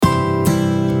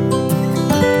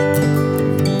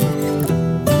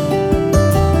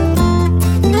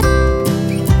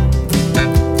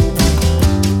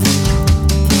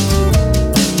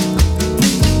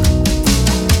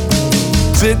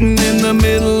the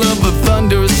middle of a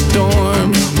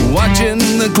thunderstorm, watching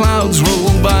the clouds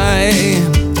roll by.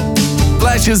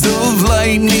 Flashes of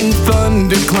lightning,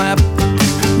 thunderclap,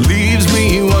 leaves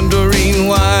me wondering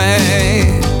why.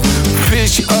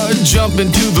 Fish are jumping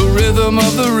to the rhythm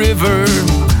of the river,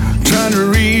 trying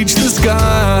to reach the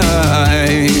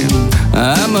sky.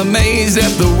 I'm amazed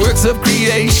at the works of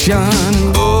creation,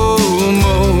 oh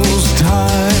Most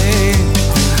High.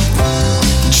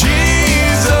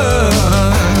 Jesus,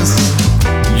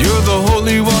 you're the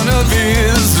Holy One of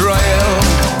Israel,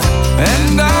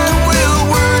 and I will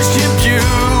worship you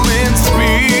in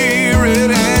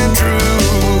spirit and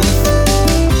truth.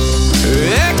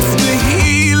 Ex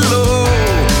nihilo,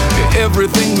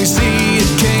 everything we see,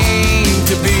 it came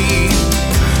to be.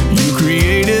 You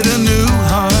created a new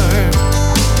heart,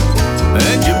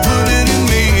 and you put it in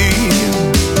me.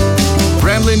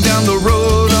 Rambling down the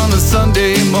road on a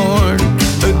Sunday morn,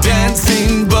 a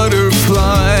dancing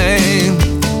butterfly,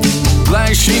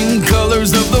 flashing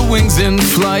colors of the wings in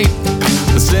flight,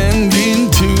 ascending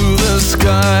to the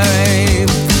sky.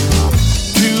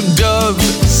 Two doves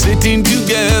sitting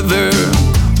together,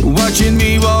 watching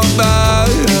me walk by.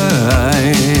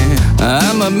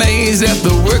 I'm amazed at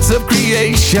the works of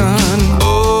creation,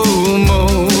 oh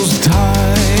Most High.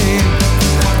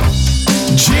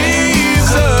 Jesus,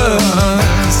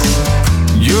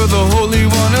 you're the Holy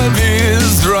One of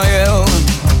Israel,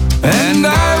 and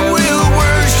I will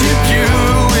worship you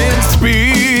in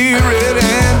spirit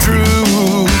and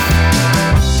truth.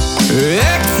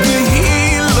 Ex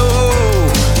nihilo,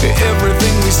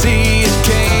 everything we see, it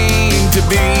came to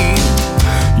be.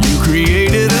 You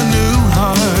created a new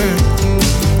heart,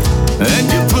 and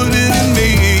you put it in me.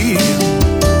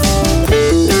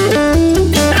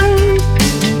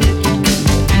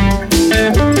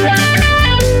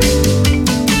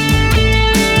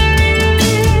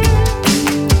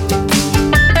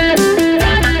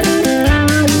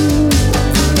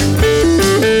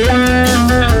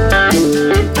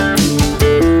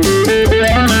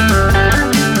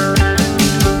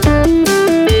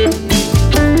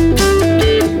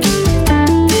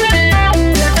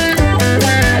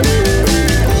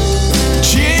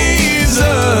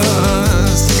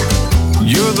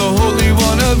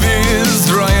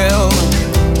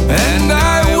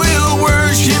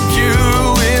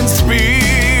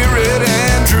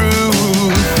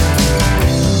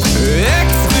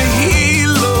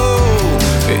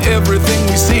 Everything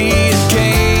we see, it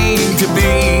came to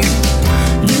be.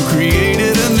 You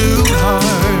created a new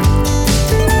heart,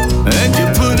 and you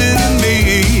put it in me.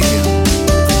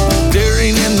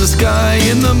 Staring in the sky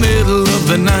in the middle of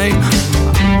the night,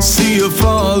 see a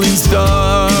falling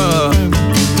star,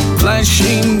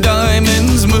 flashing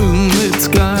diamonds, moonlit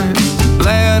sky,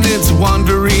 planets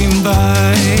wandering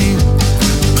by.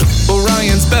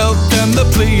 Orion's belt and the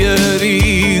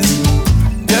Pleiades,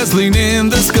 dazzling in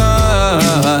the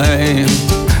sky.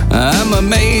 I'm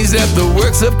amazed at the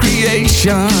works of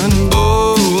creation,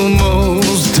 oh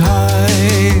Most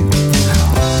High.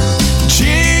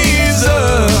 Jesus,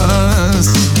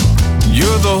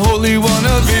 you're the Holy One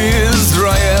of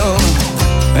Israel,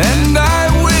 and I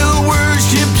will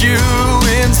worship you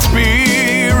in spirit